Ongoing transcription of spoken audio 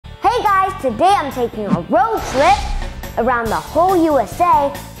today I'm taking a road trip around the whole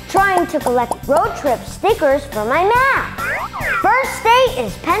USA trying to collect road trip stickers for my map. First state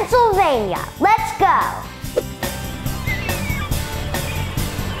is Pennsylvania. Let's go.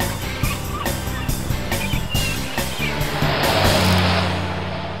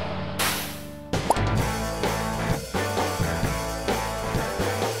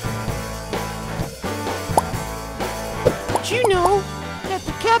 Did you know that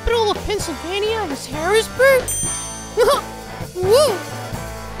the capital of Pennsylvania is Harrisburg?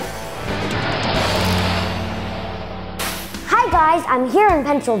 Hi guys, I'm here in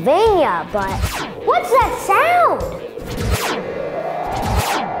Pennsylvania, but what's that sound?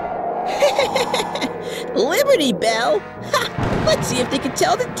 Liberty Bell? Ha! Let's see if they can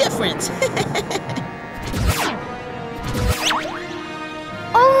tell the difference.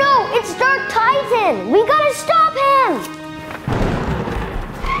 Oh no, it's Dark Titan! We gotta stop him!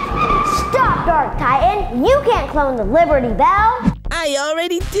 Stop, Dark Titan! You can't clone the Liberty Bell! I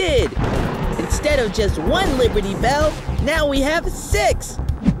already did! Instead of just one Liberty Bell, now we have 6!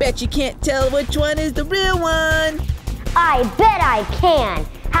 Bet you can't tell which one is the real one! I bet I can!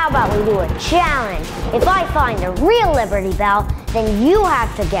 How about we do a challenge? If I find the real Liberty Bell, then you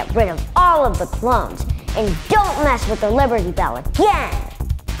have to get rid of all of the clones. And don't mess with the Liberty Bell again!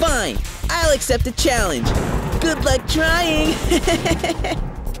 Fine, I'll accept the challenge. Good luck trying.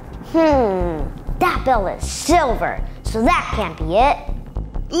 That bell is silver, so that can't be it.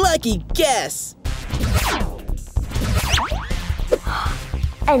 Lucky guess.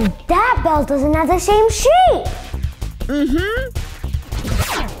 And that bell doesn't have the same shape.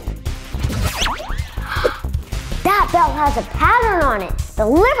 That bell has a pattern on it. The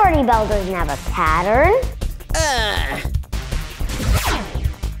Liberty Bell doesn't have a pattern.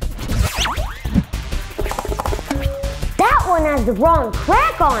 That one has the wrong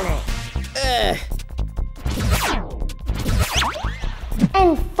crack on it.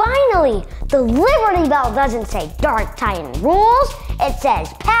 And finally, the Liberty Bell doesn't say Dark Titan rules. It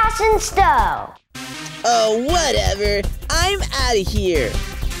says pass and stow. Oh, whatever. I'm out of here.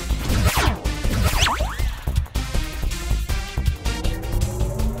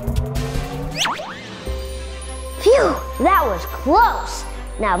 Phew, that was close.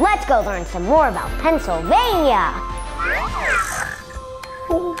 Now let's go learn some more about Pennsylvania.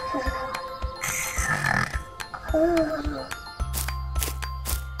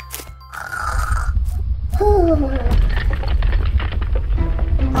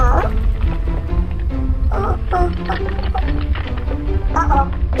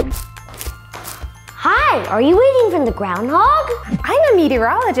 Hi, are you waiting for the groundhog? I'm a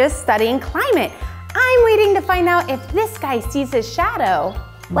meteorologist studying climate. I'm waiting to find out if this guy sees his shadow.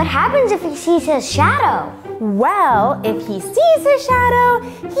 What happens if he sees his shadow? Well, if he sees his shadow,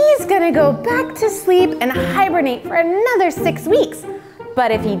 he's gonna go back to sleep and hibernate for another 6 weeks.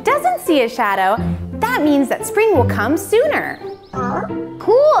 But if he doesn't see his shadow, that means that spring will come sooner.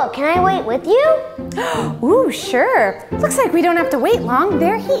 Cool, can I wait with you? Ooh, sure. Looks like we don't have to wait long.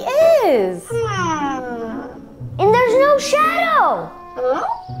 There he is. And there's no shadow.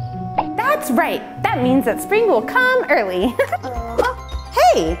 That's right. That means that spring will come early.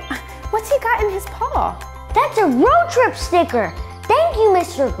 Hey, what's he got in his paw? That's a road trip sticker. Thank you,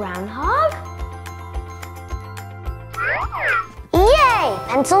 Mr. Groundhog. Yay,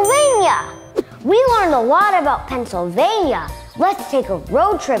 Pennsylvania! We learned a lot about Pennsylvania. Let's take a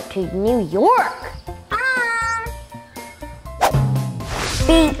road trip to New York.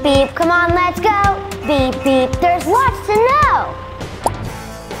 Beep, beep, come on, let's go. Beep, beep, there's lots to know.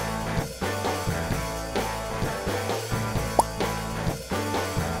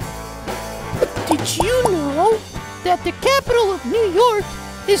 Did you know that the capital of New York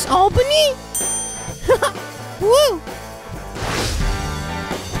is Albany? Woo!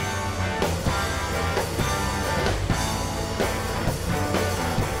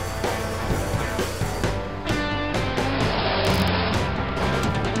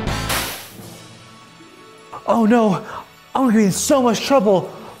 Oh no, I'm gonna be in so much trouble.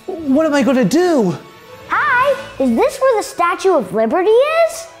 What am I gonna do? Hi, is this where the Statue of Liberty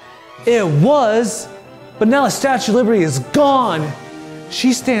is? It was, but now the Statue of Liberty is gone.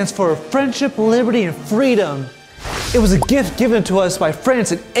 She stands for friendship, liberty, and freedom. It was a gift given to us by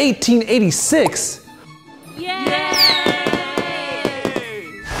France in 1886. Yay!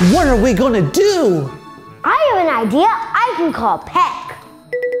 What are we gonna do? I have an idea. I can call Peck.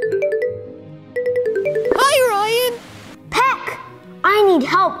 Hi, Ryan. Peck, I need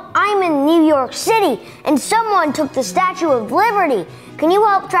help. I'm in New York City and someone took the Statue of Liberty. Can you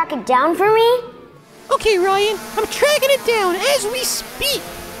help track it down for me? Okay, Ryan, I'm tracking it down as we speak.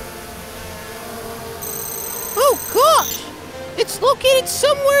 It's located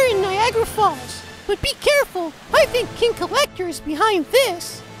somewhere in Niagara Falls. But be careful, I think King Collector is behind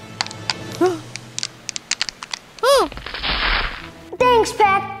this. Oh, Thanks,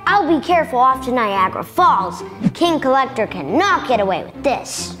 Peck. I'll be careful off to Niagara Falls. King Collector cannot get away with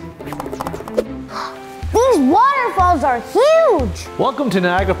this. These waterfalls are huge! Welcome to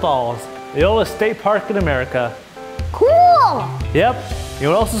Niagara Falls, the oldest state park in America. Cool! Yep, you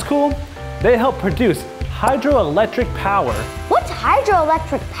know what else is cool? They help produce hydroelectric power. What's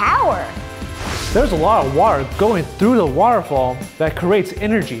hydroelectric power? There's a lot of water going through the waterfall that creates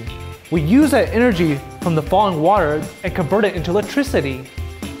energy. We use that energy from the falling water and convert it into electricity.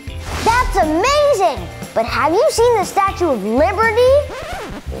 That's amazing! But have you seen the Statue of Liberty?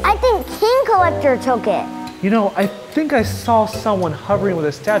 I think King Collector took it. You know, I think I saw someone hovering with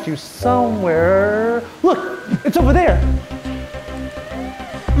a statue somewhere. Look, it's over there.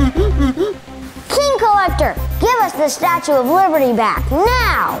 King Collector, give us the Statue of Liberty back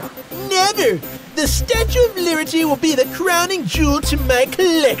now! Never! The Statue of Liberty will be the crowning jewel to my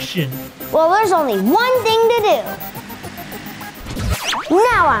collection. Well, there's only one thing to do.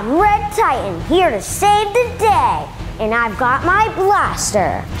 Now I'm Red Titan, here to save the day. And I've got my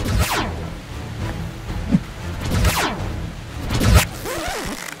blaster.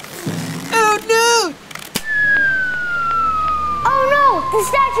 Oh no! Oh no, the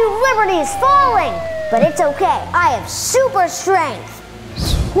Statue of Liberty is falling. But it's okay, I have super strength.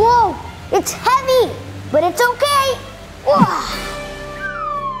 Whoa, it's heavy, but it's okay. Whoa.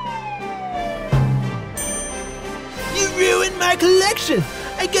 You ruined my collection!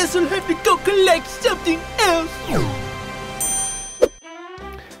 I guess I'll have to go collect something else.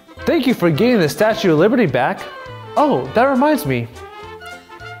 Thank you for getting the Statue of Liberty back. Oh, that reminds me.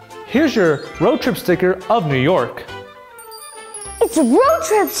 Here's your road trip sticker of New York. It's a road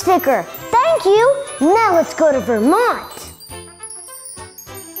trip sticker. Thank you. Now let's go to Vermont.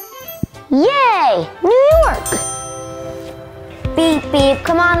 Yay, New York. Beep, beep,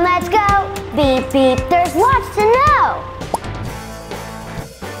 come on, let's go. Beep, beep, there's lots to know.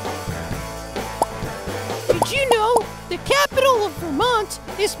 did you know the capital of Vermont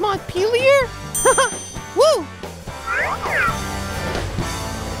is Montpelier? Woo!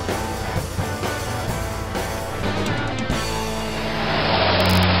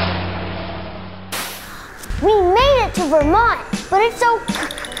 We made it to Vermont, but it's so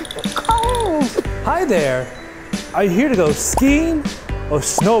cold. Hi there. Are you here to go skiing or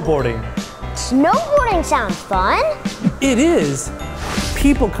snowboarding? Snowboarding sounds fun. It is.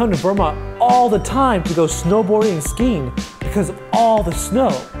 People come to Vermont all the time to go snowboarding and skiing because of all the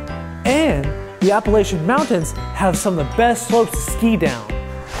snow. And the Appalachian Mountains have some of the best slopes to ski down.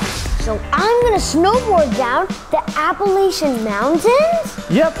 So I'm gonna snowboard down the Appalachian Mountains?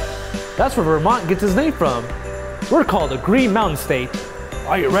 Yep, that's where Vermont gets its name from. We're called the Green Mountain State.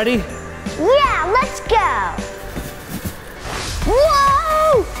 Are you ready? Yeah, let's go.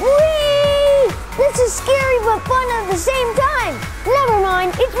 Whoa! Whee! This is scary but fun at the same time. Never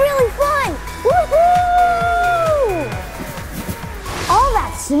mind, it's really fun. Woohoo! All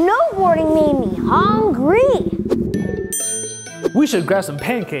that snowboarding made me hungry. We should grab some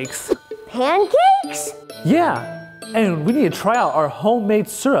pancakes. Pancakes? Yeah, and we need to try out our homemade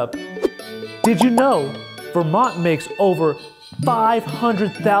syrup. Did you know Vermont makes over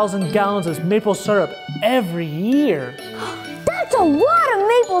 500,000 gallons of maple syrup every year? That's a lot of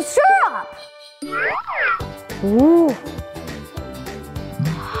maple syrup. Ooh.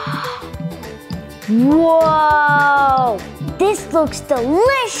 Whoa! This looks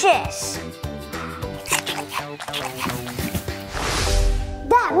delicious.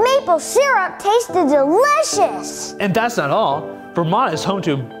 That maple syrup tasted delicious. And that's not all. Vermont is home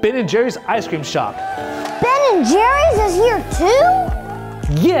to Ben & Jerry's ice cream shop. Ben & Jerry's is here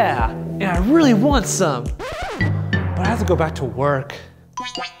too? Yeah, and I really want some. But I have to go back to work.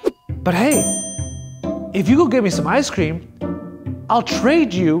 But hey, if you go get me some ice cream, I'll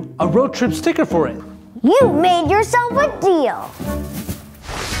trade you a road trip sticker for it. You made yourself a deal.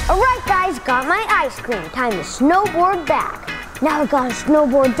 All right, guys, got my ice cream. Time to snowboard back. Now I gotta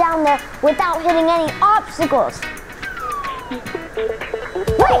snowboard down there without hitting any obstacles.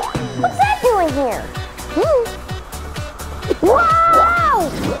 Wait, what's that doing here? Wow!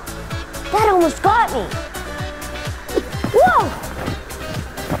 That almost got me. Whoa!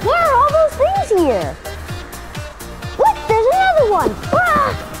 Where are all those things here? What? There's another one.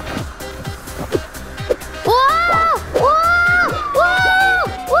 Ah! Whoa! Whoa!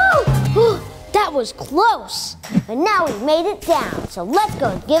 Whoa! Whoa! That was close. But now we've made it down, so let's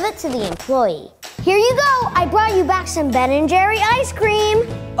go give it to the employee. Here you go. I brought you back some Ben & Jerry ice cream.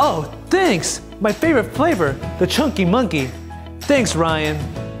 Oh, thanks. My favorite flavor, the Chunky Monkey. Thanks, Ryan.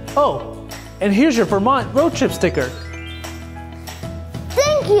 Oh, and here's your Vermont road trip sticker.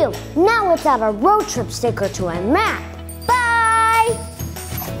 Thank you. Now let's add a road trip sticker to our map. Bye!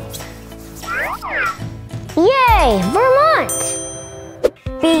 Yay, Vermont!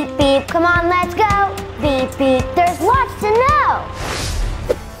 Beep, beep, come on, let's go. Beep, beep, there's lots to know.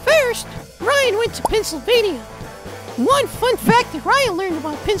 First, Ryan went to Pennsylvania. One fun fact that Ryan learned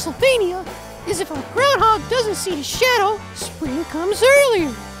about Pennsylvania is if a groundhog doesn't see his shadow, spring comes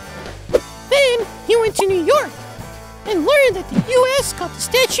earlier. Then he went to New York and learned that the U.S. got the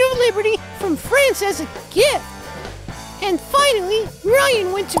Statue of Liberty from France as a gift. And finally,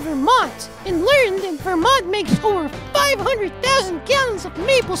 Ryan went to Vermont and learned that Vermont makes over 500,000 gallons of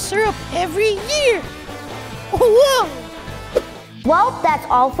maple syrup every year. Whoa! Well, that's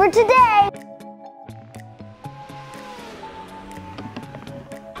all for today.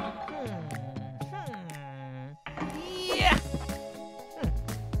 Yeah.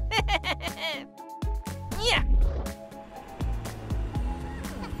 Yeah.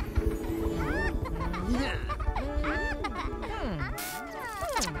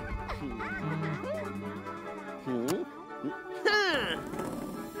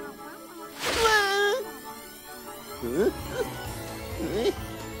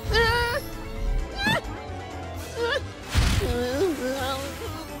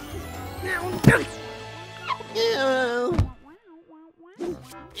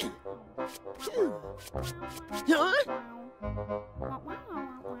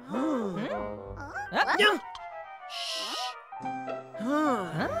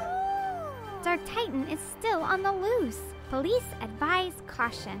 Dark Titan is still on the loose. Police advise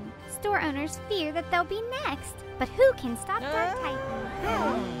caution. Store owners fear that they'll be next. But who can stop Dark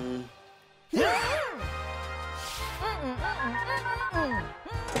Titan?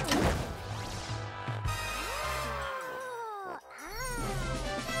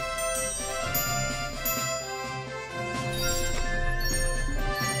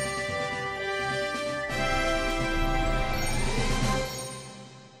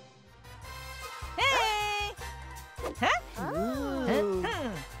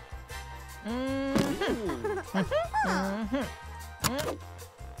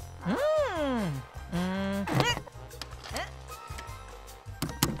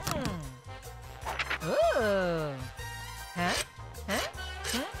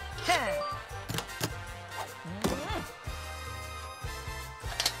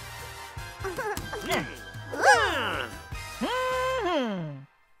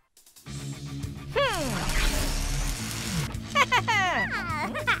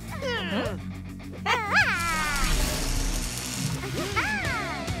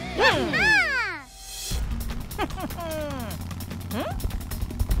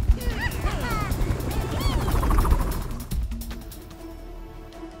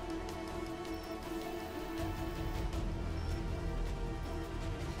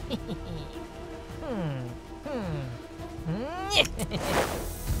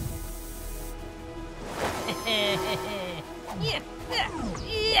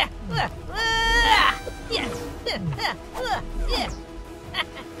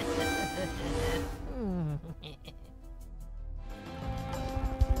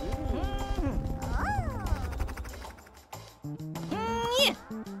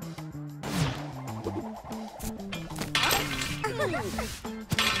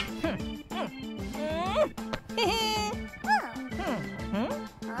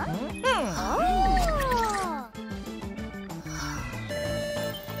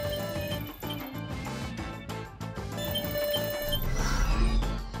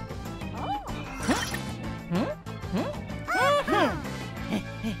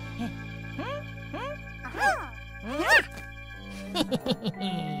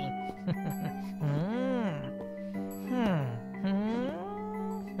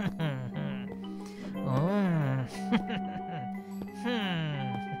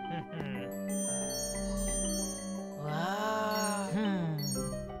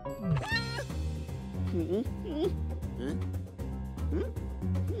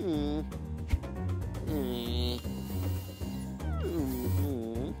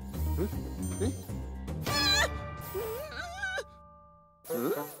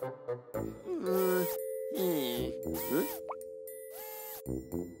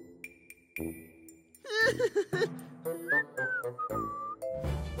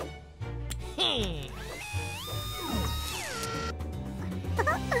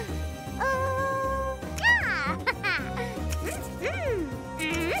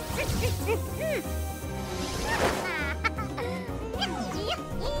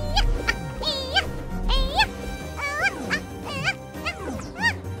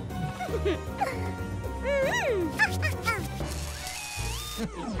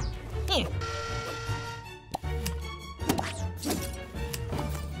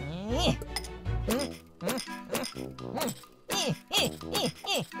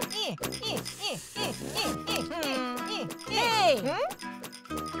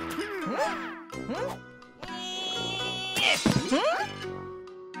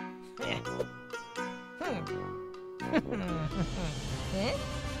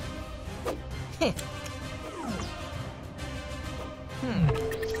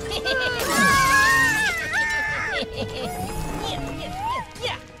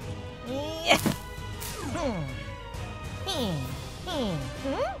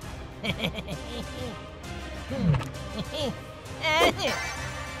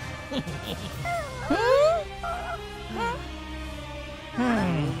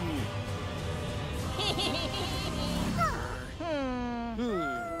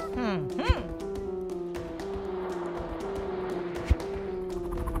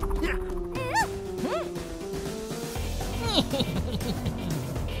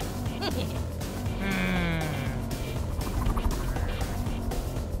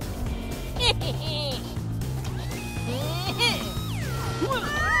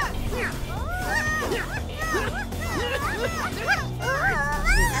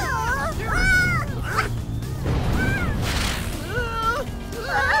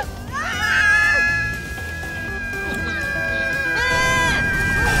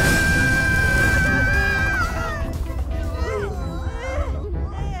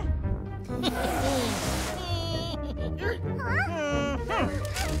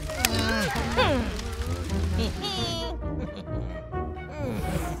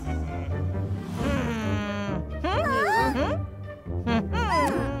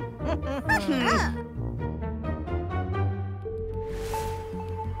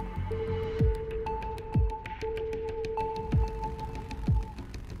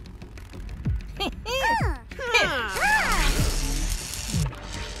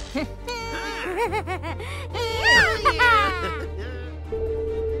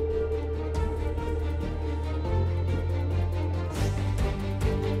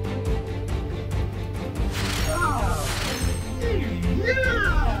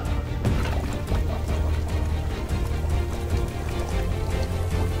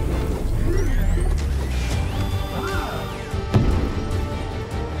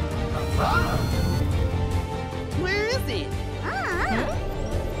 Where is he?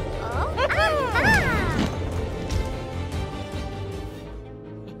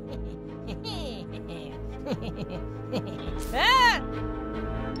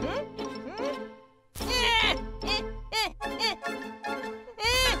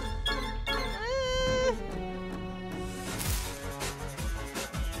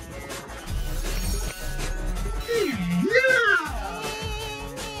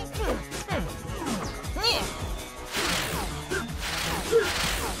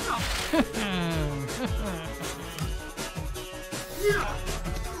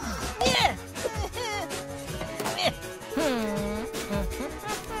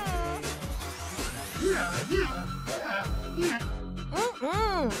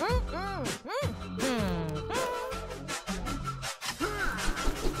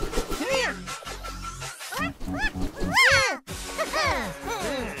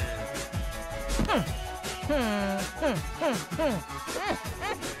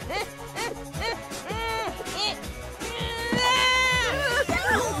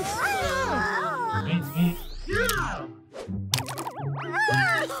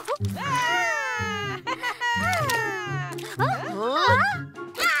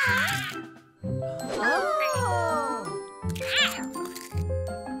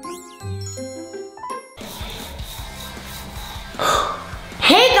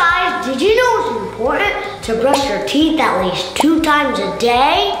 Hey guys, did you know it's important to brush your teeth at least 2 times a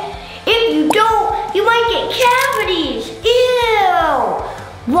day? If you don't, you might get cavities.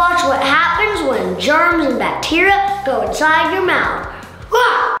 Ew! Watch what happens when germs and bacteria go inside your mouth.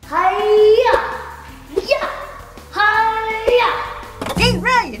 Rah! Hi-ya! Yeah! Hi-ya! Hey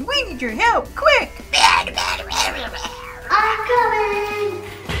Ryan, we need your help, quick! I'm coming!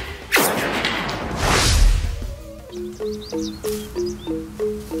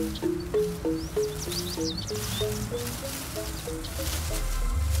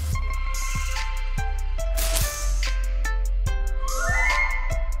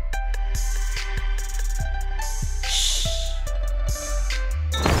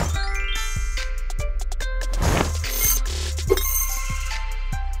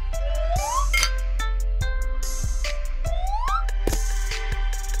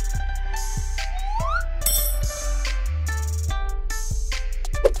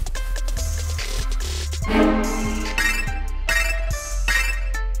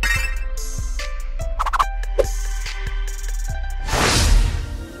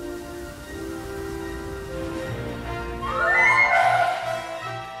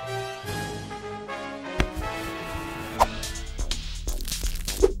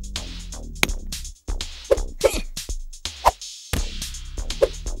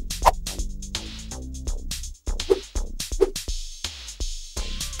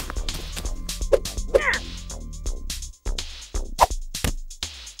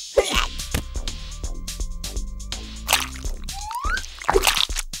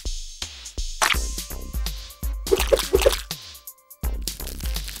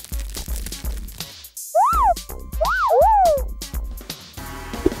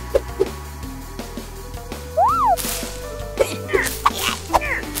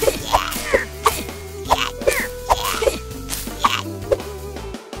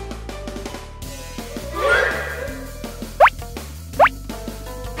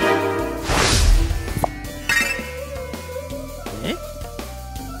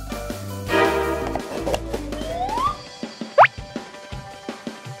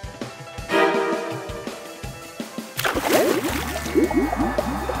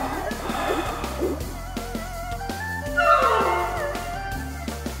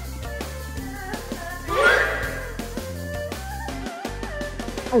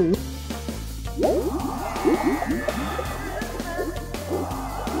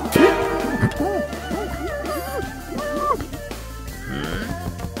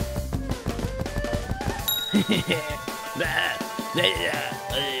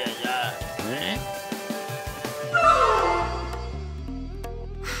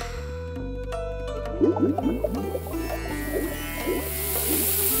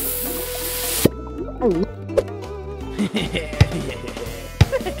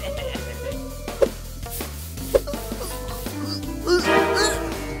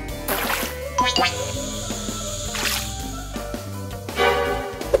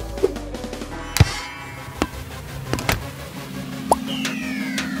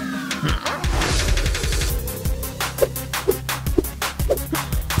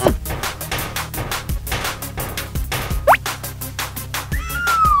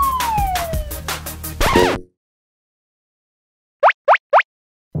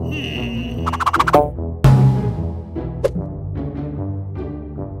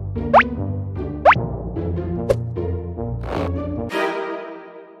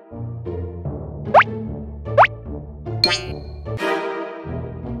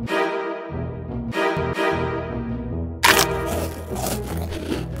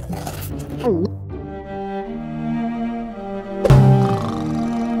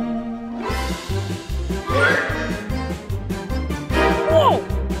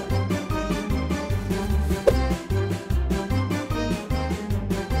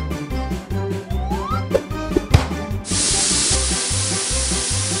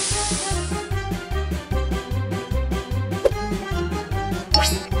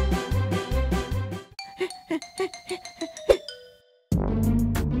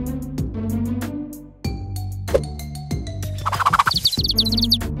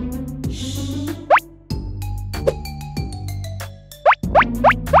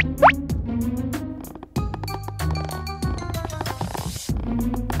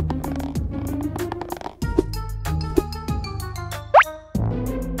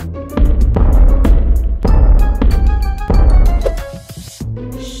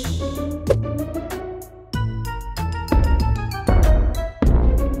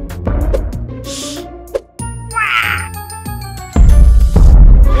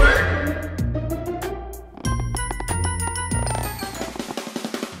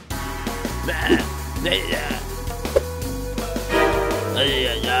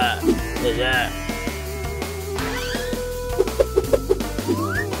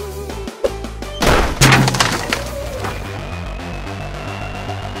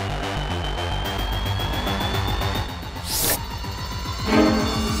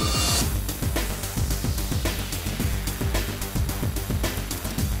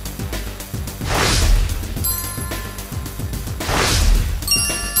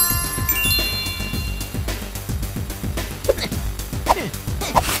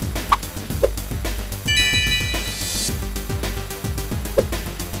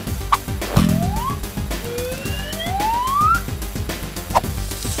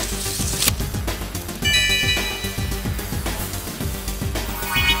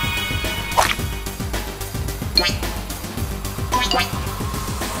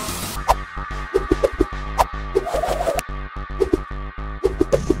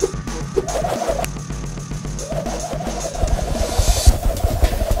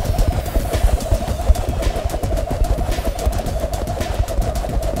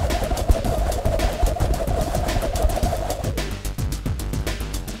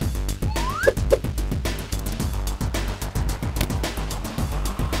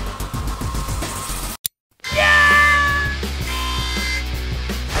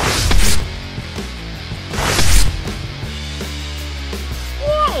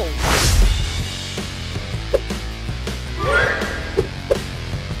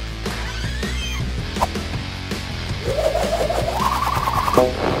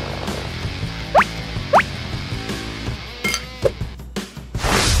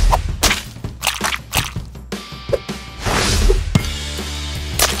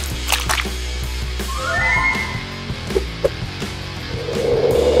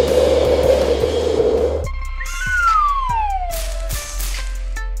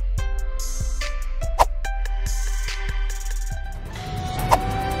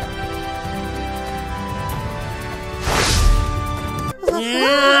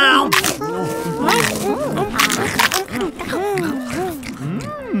 Yeah!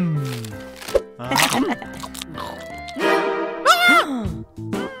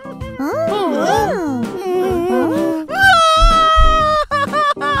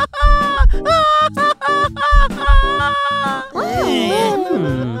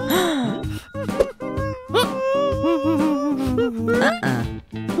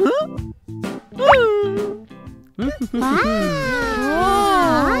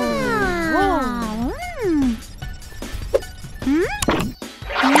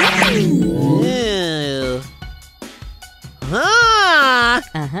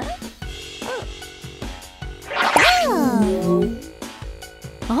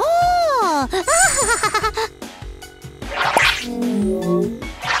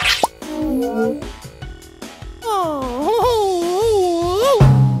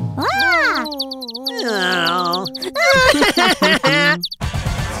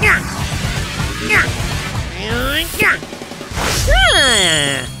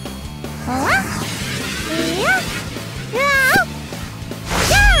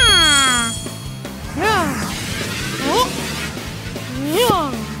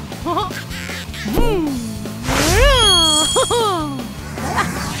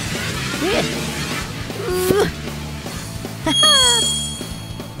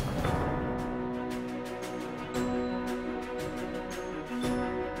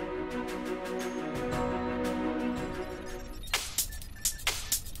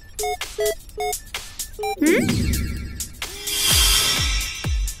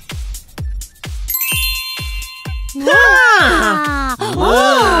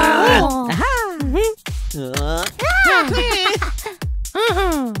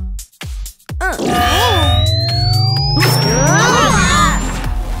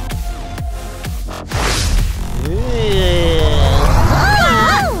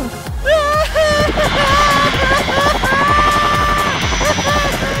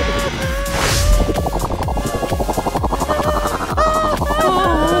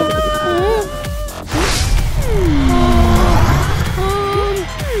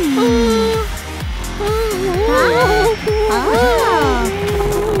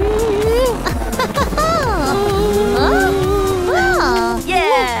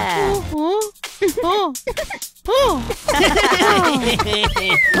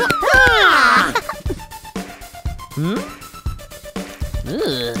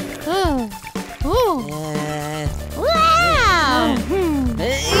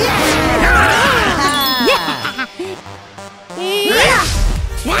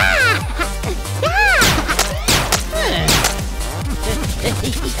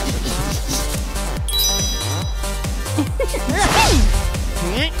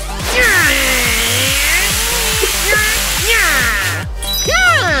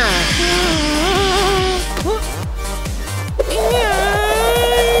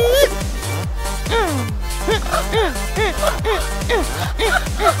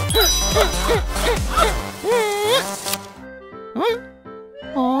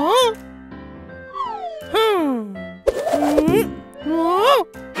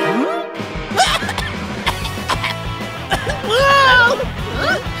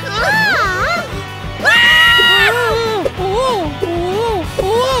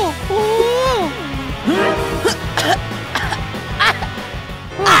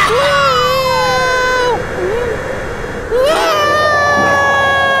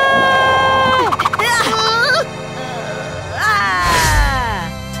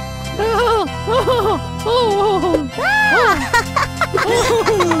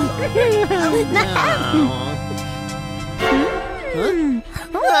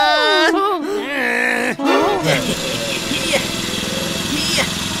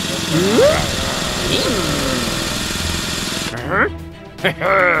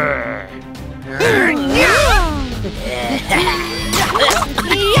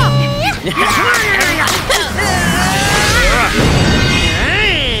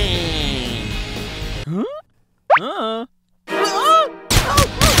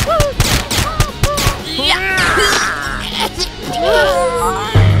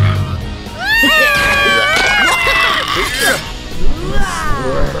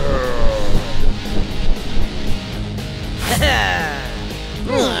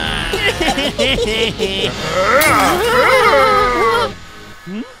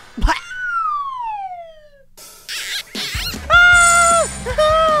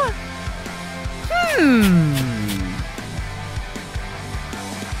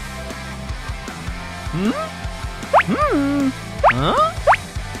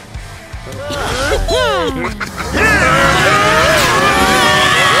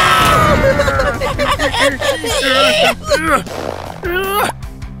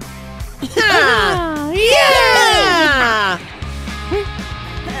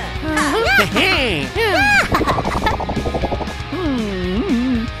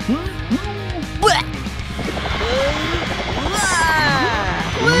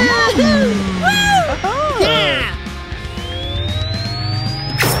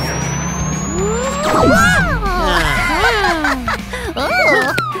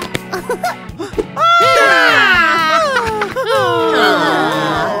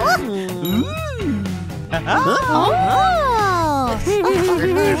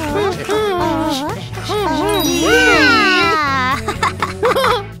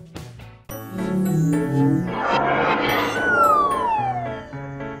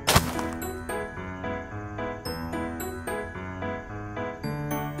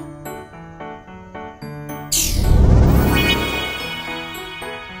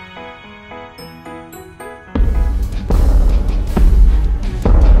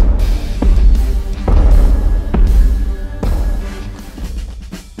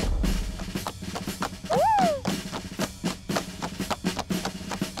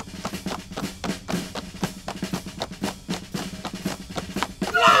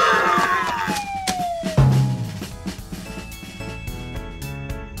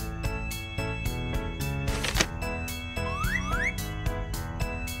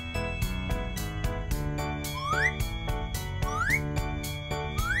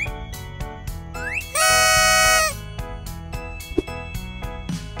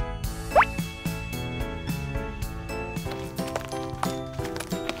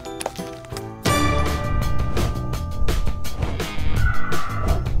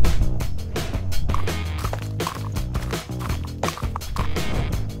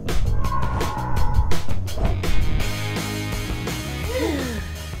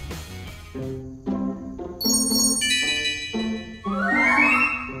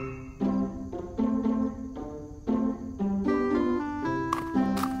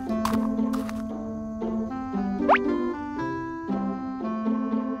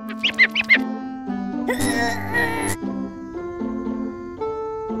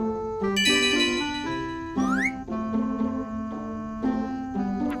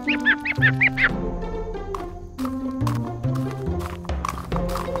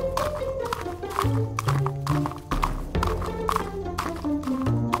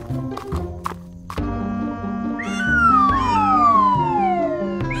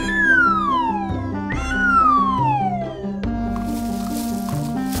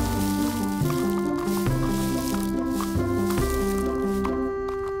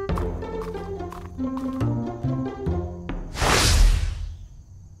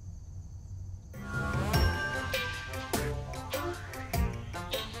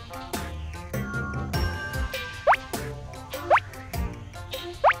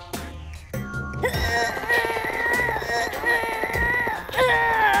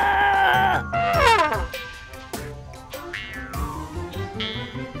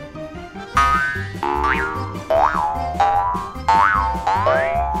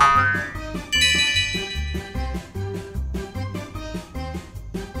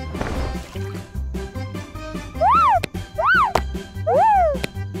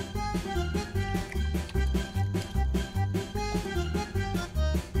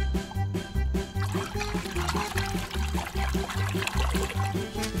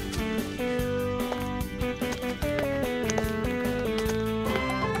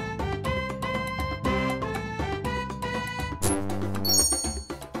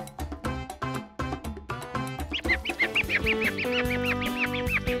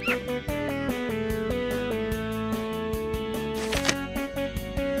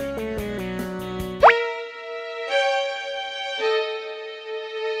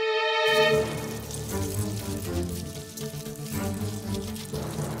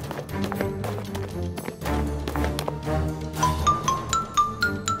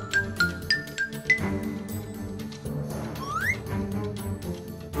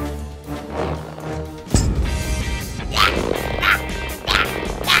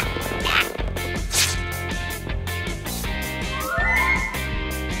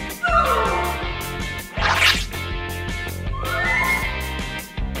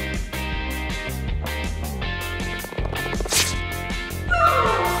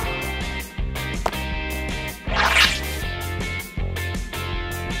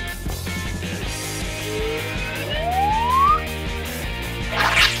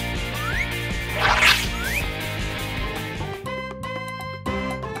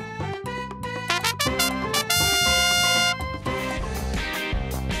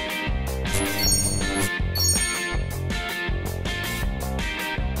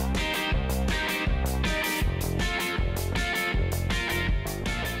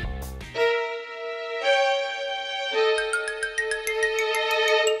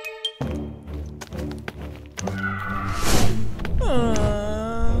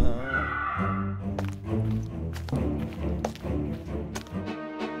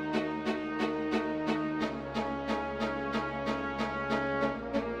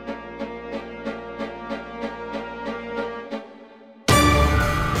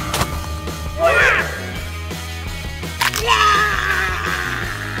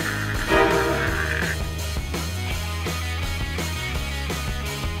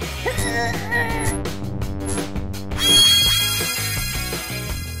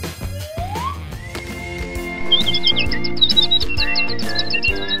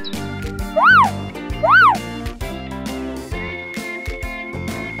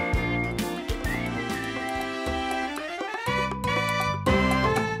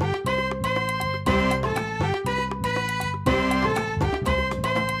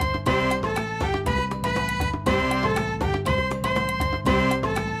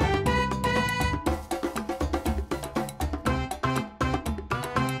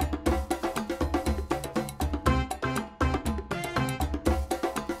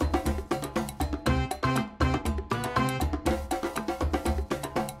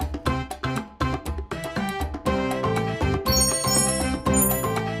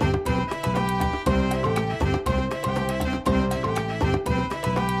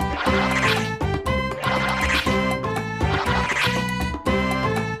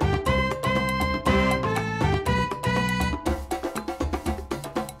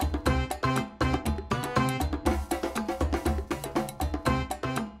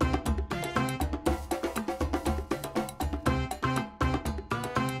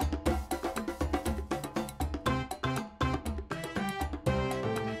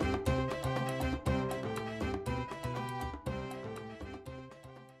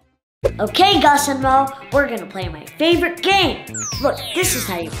 Okay, Gus and Mo, we're gonna play my favorite game. Look, this is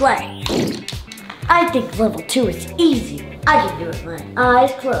how you play. I think level 2 is easy. I can do it with my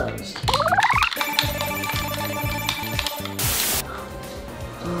eyes closed.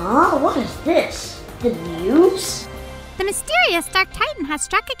 What is this? The news? The mysterious Dark Titan has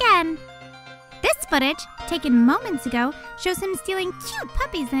struck again. This footage, taken moments ago, shows him stealing cute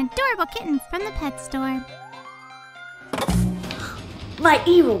puppies and adorable kittens from the pet store. My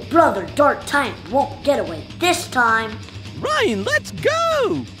evil brother, Dark Titan, won't get away this time. Ryan, let's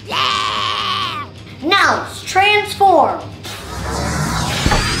go! Yeah! Now let's transform!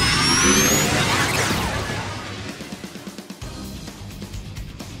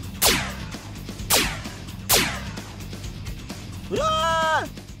 Ah!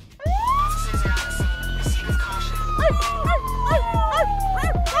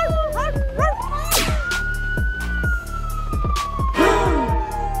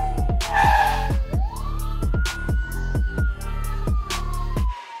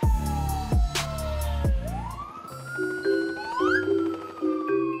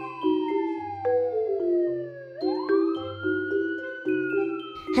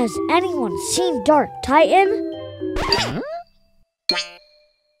 Has anyone seen Dark Titan?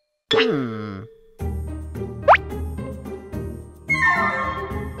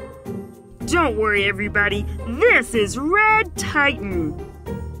 Don't worry, everybody. This is Red Titan.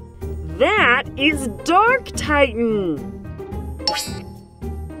 That is Dark Titan.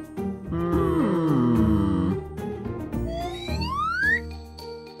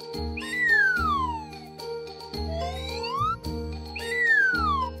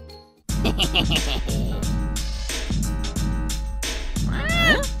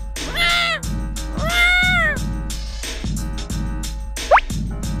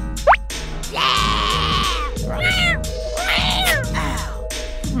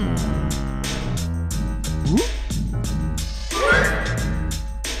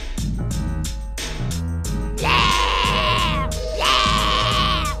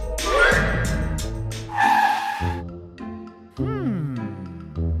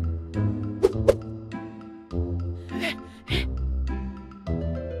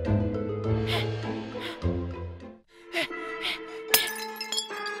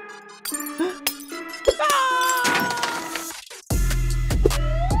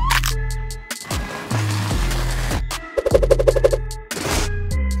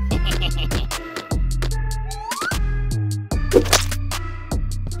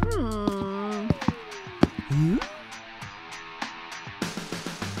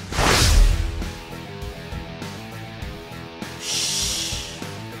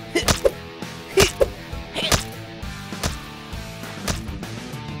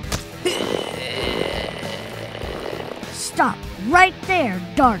 Stop right there,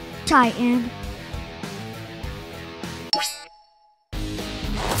 Dark Titan.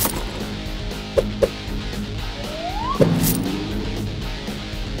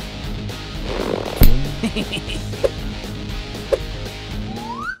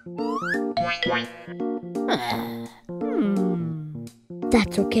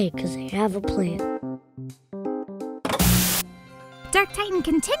 That's okay, because I have a plan. Dark Titan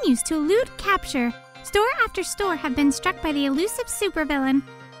continues to elude capture. Store after store have been struck by the elusive supervillain.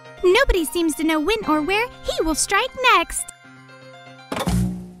 Nobody seems to know when or where he will strike next.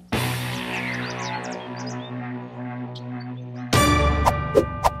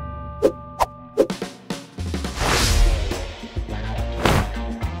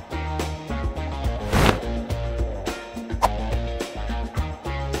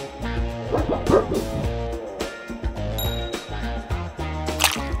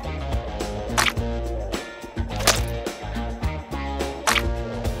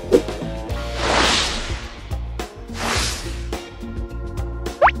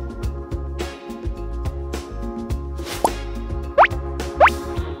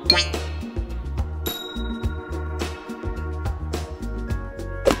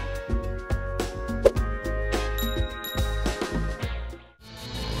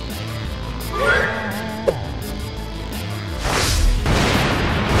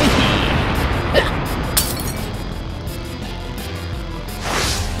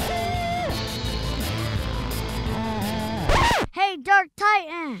 Hey, Dark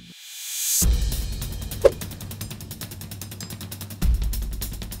Titan!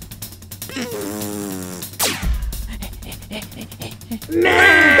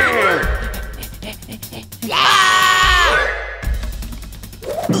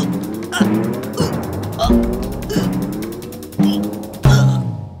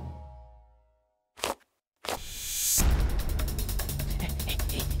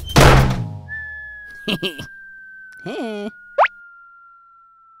 Heh.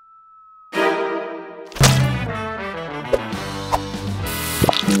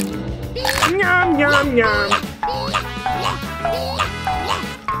 Yum, yum, yum.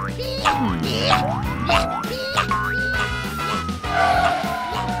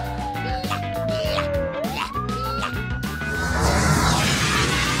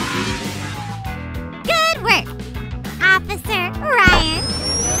 Good work, Officer Ryan.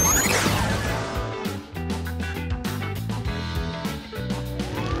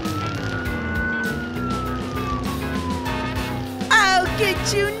 I'll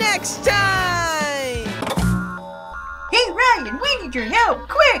get you next time! Hey, Ryan, we need your help,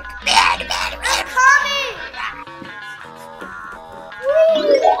 quick!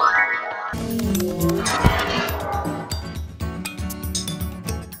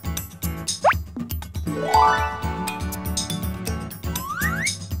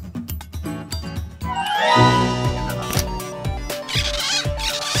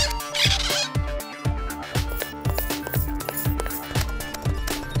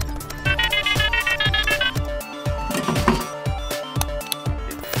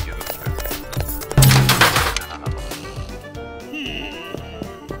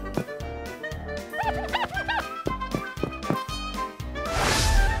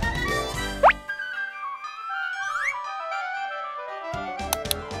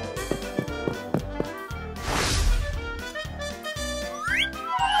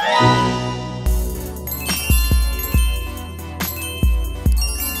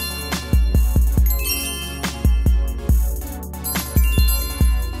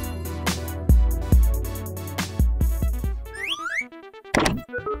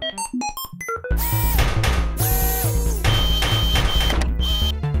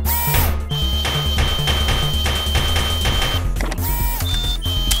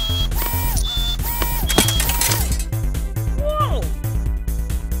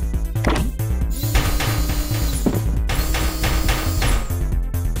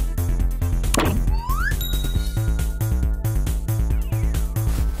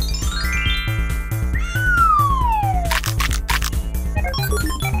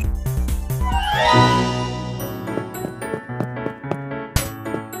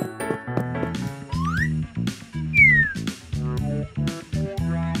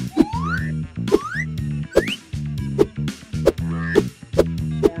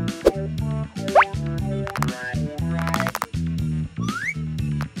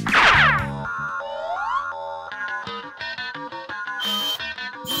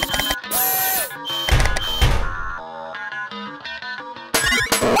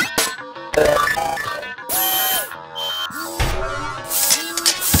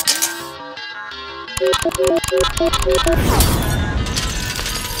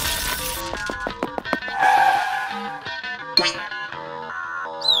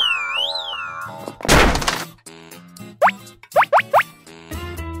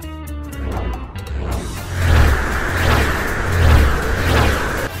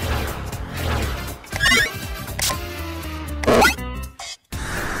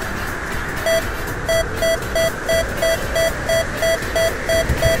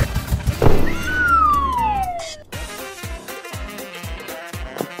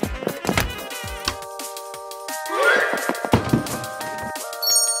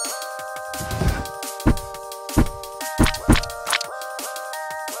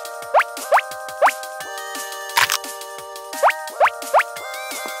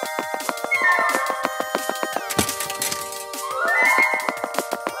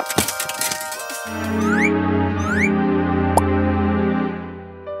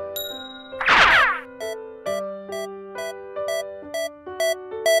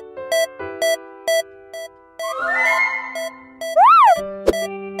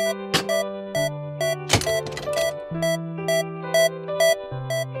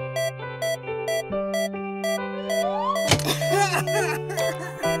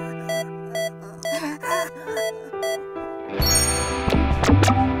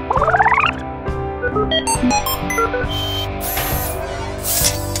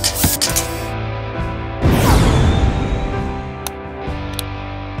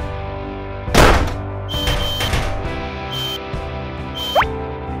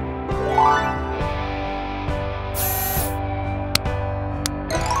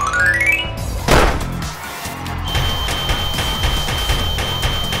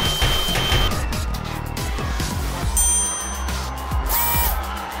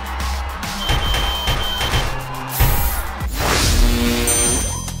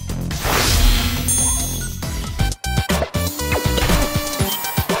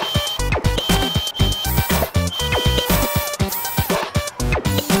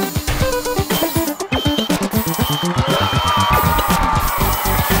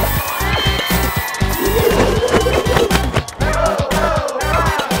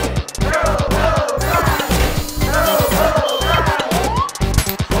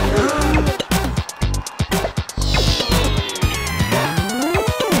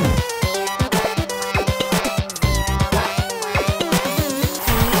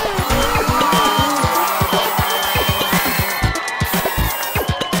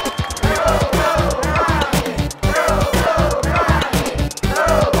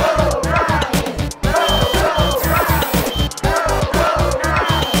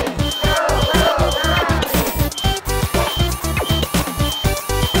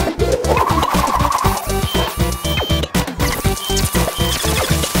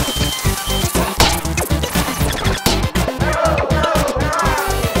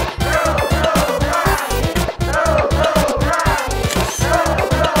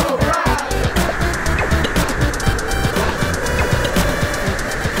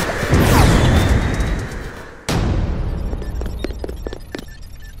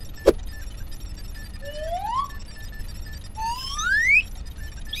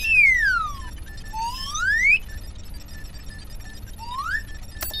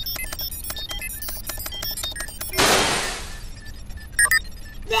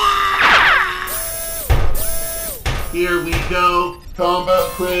 Here we go. Combat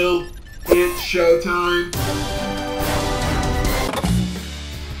Crew, it's showtime.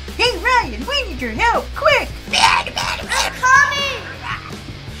 Hey, Ryan, we need your help, quick! I'm coming!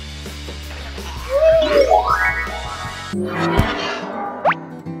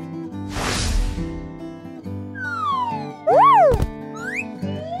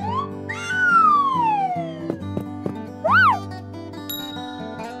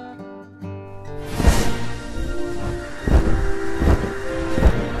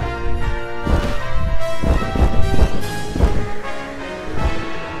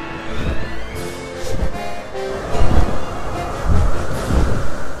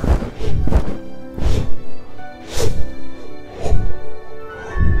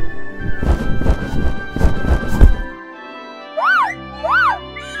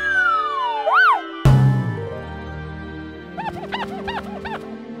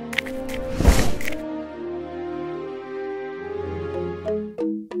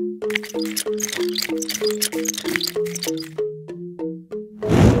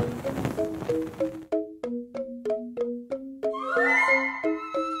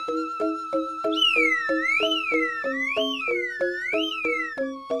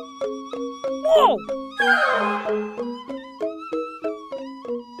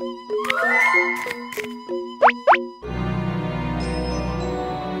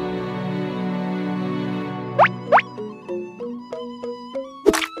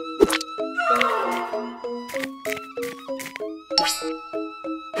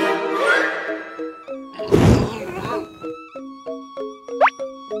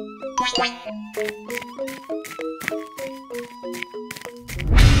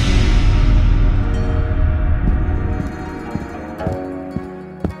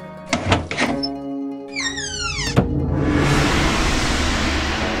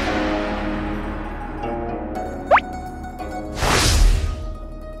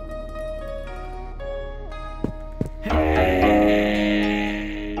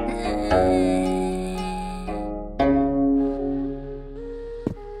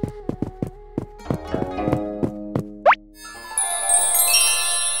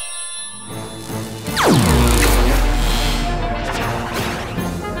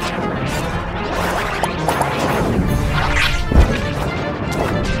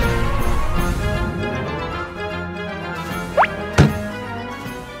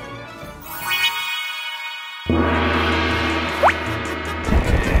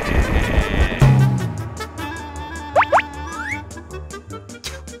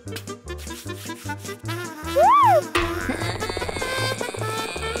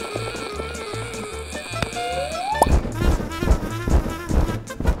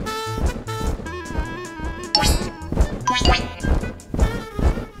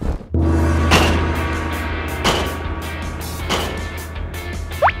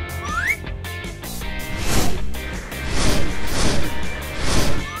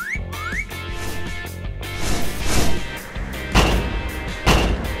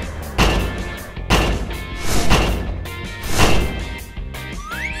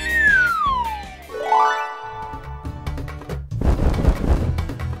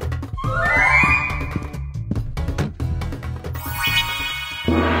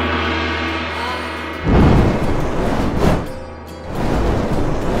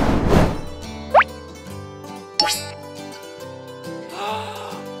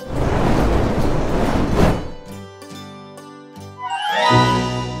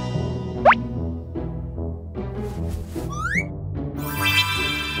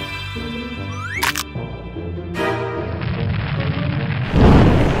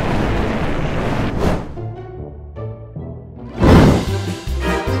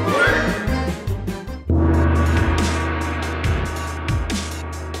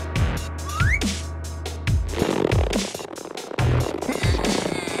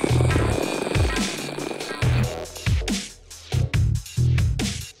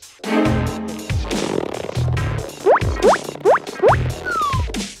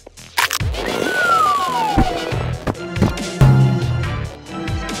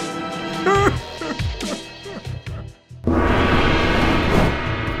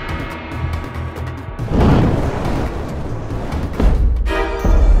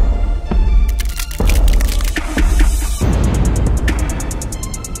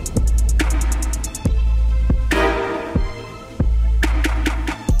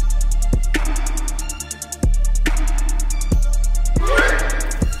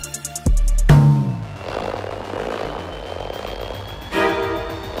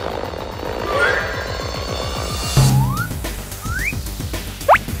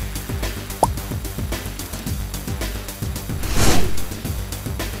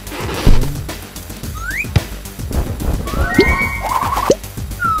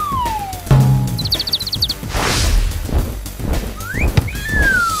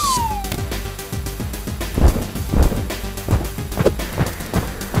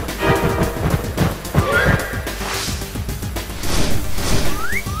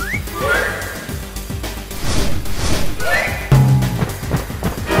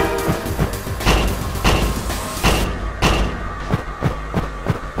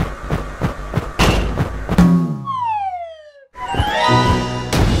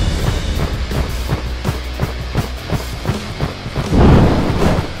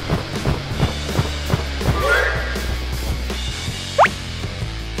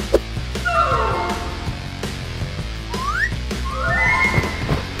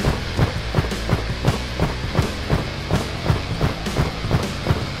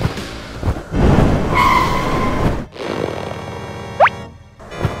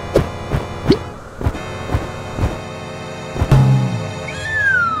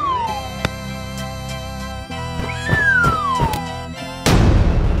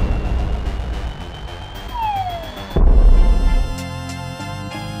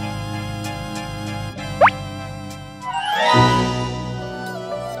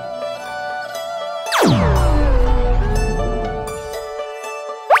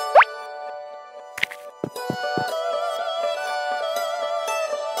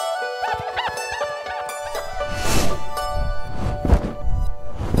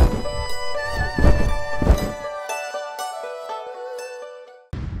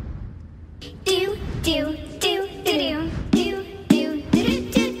 Do, do, do, do, do, do, do, do,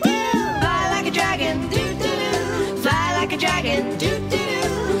 do. Fly like a dragon, do do do. Fly like a dragon, do do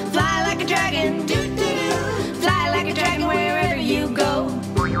do. Fly like a dragon, do do do. Fly like a dragon wherever you go.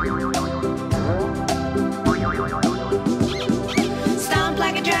 Stomp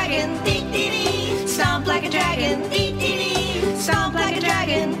like a dragon, dee dee dee. Stomp like a dragon, dee dee dee. Stomp like a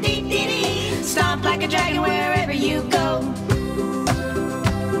dragon, dee dee dee. Stomp like a dragon wherever you go.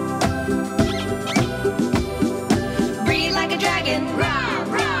 Breathe like a dragon, rah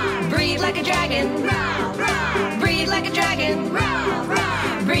rah. Breathe like a dragon, rah rah. Breathe like a dragon, rah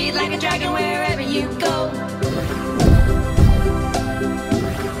rah. Breathe like a dragon wherever you go.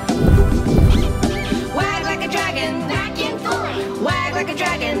 Wag like a dragon, back and forth. Wag like a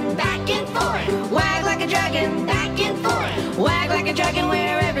dragon, back and forth. Wag like a dragon, back and forth. Wag like a dragon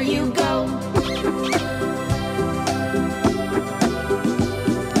wherever you go.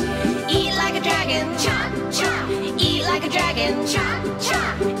 Eat like a dragon, chomp chomp. Eat like a dragon, chomp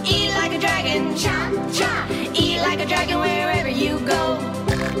chomp. Eat like a dragon, chomp chomp. Eat like a dragon wherever you go.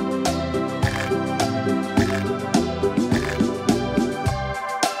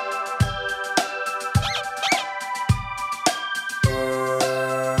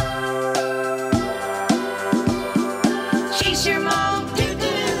 Chase your mom, doo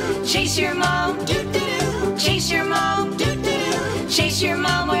doo. Chase your mom, doo doo. Chase your mom, doo doo. Chase your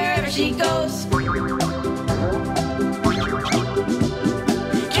mom wherever she goes.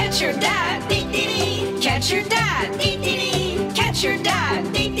 Catch your dad, dee dee dee. Catch your dad, dee dee dee. Catch your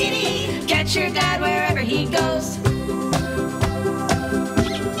dad, dee dee dee. Catch your dad wherever he goes.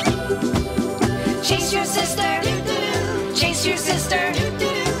 Chase your sister, doo doo. Chase your sister, doo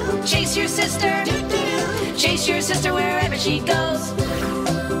doo. Chase your sister, doo doo. Chase your sister wherever she goes.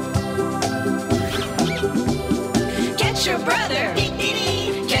 Catch your brother, dee dee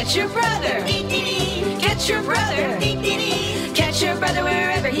dee. Catch your brother, dee dee dee. Catch your brother, dee dee dee. Catch your brother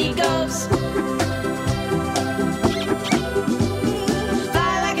wherever he goes.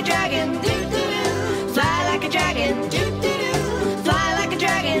 Fly like a dragon, doo doo doo. Fly like a dragon, doo doo doo. Fly like a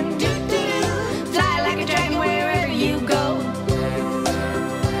dragon, doo doo doo. Fly like a dragon wherever you go.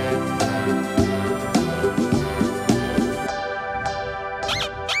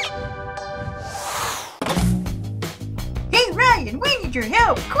 Hey, Ryan, we need your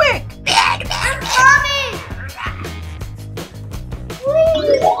help, quick! I'm coming!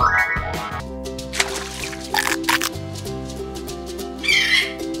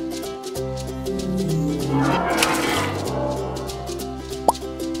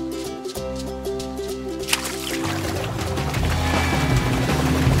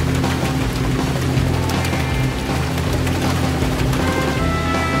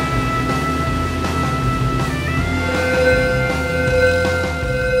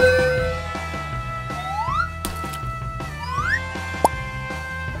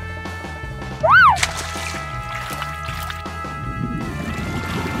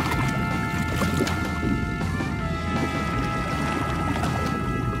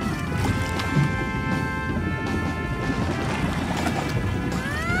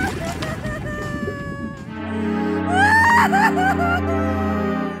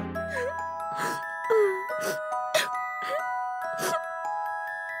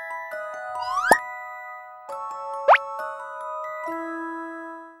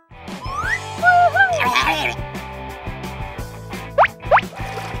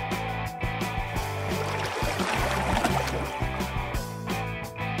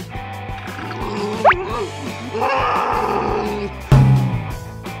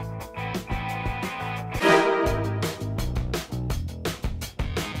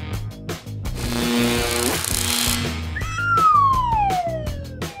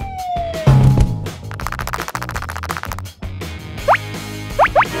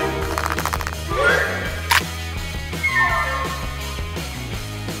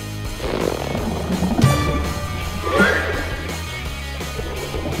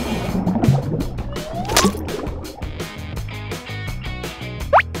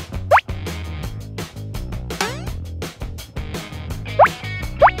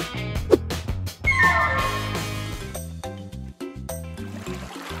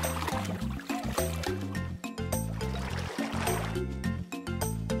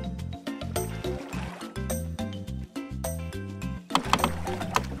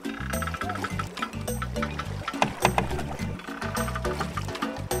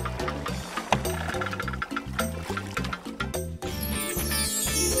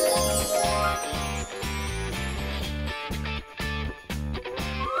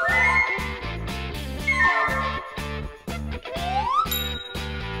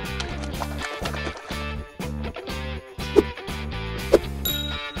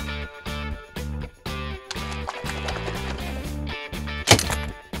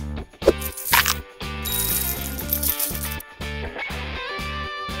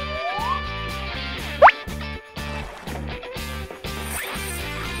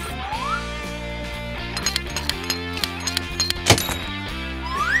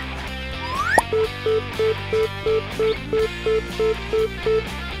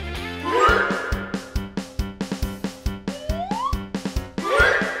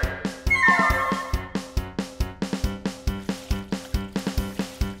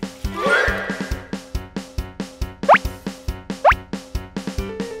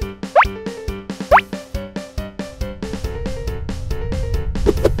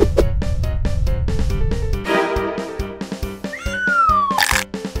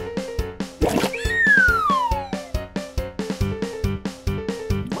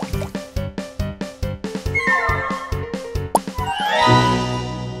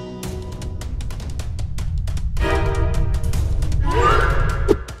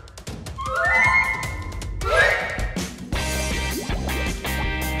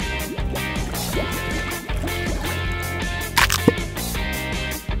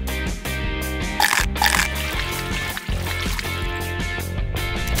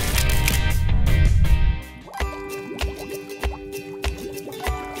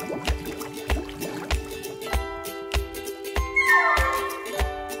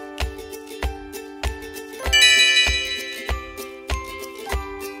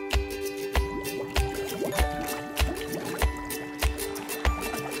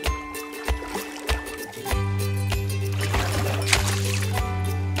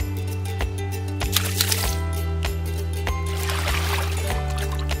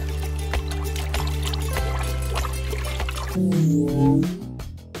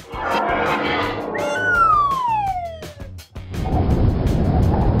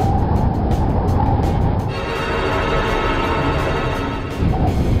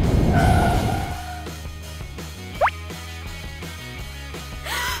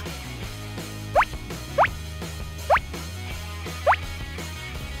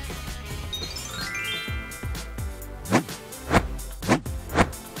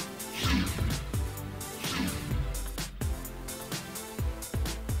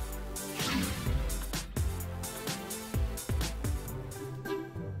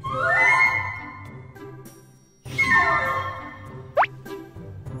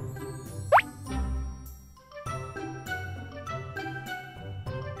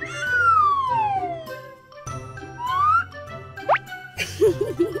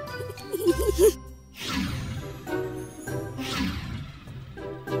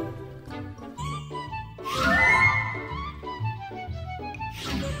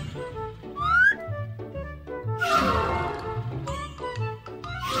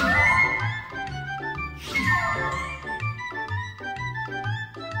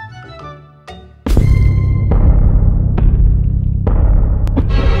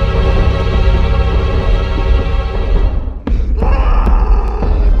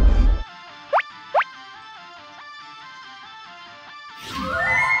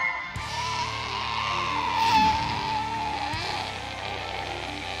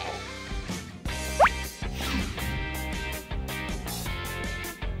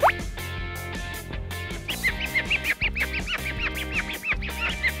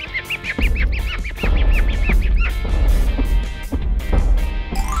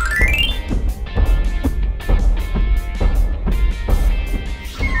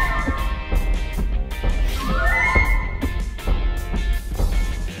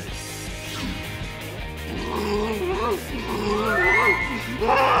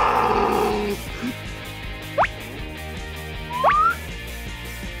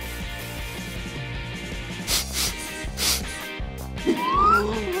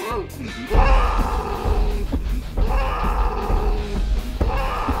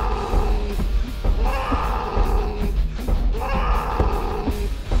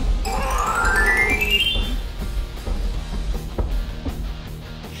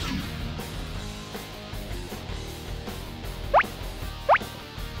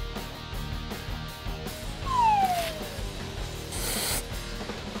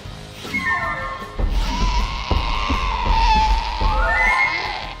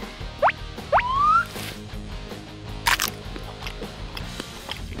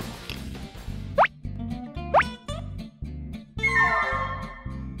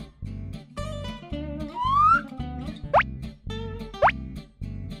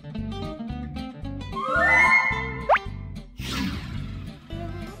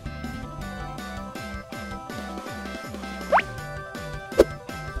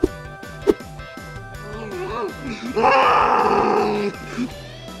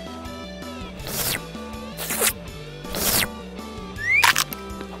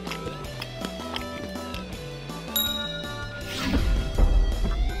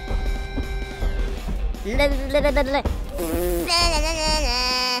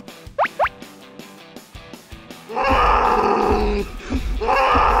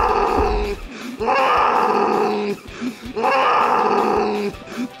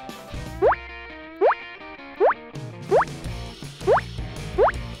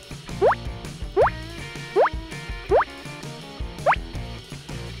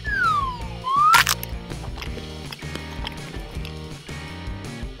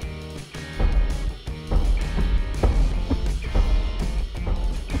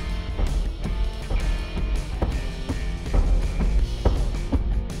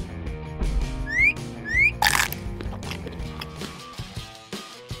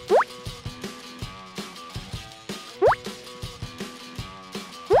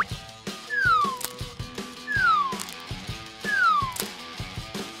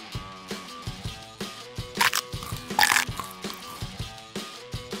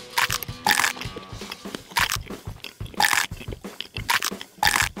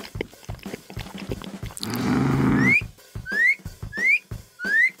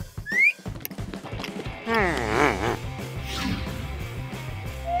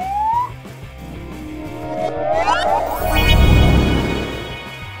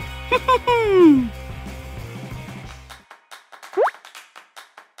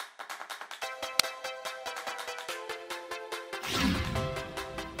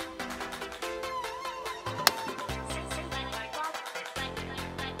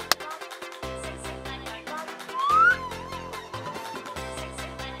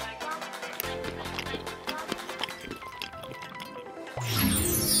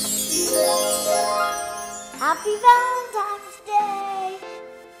 Happy Valentine's Day!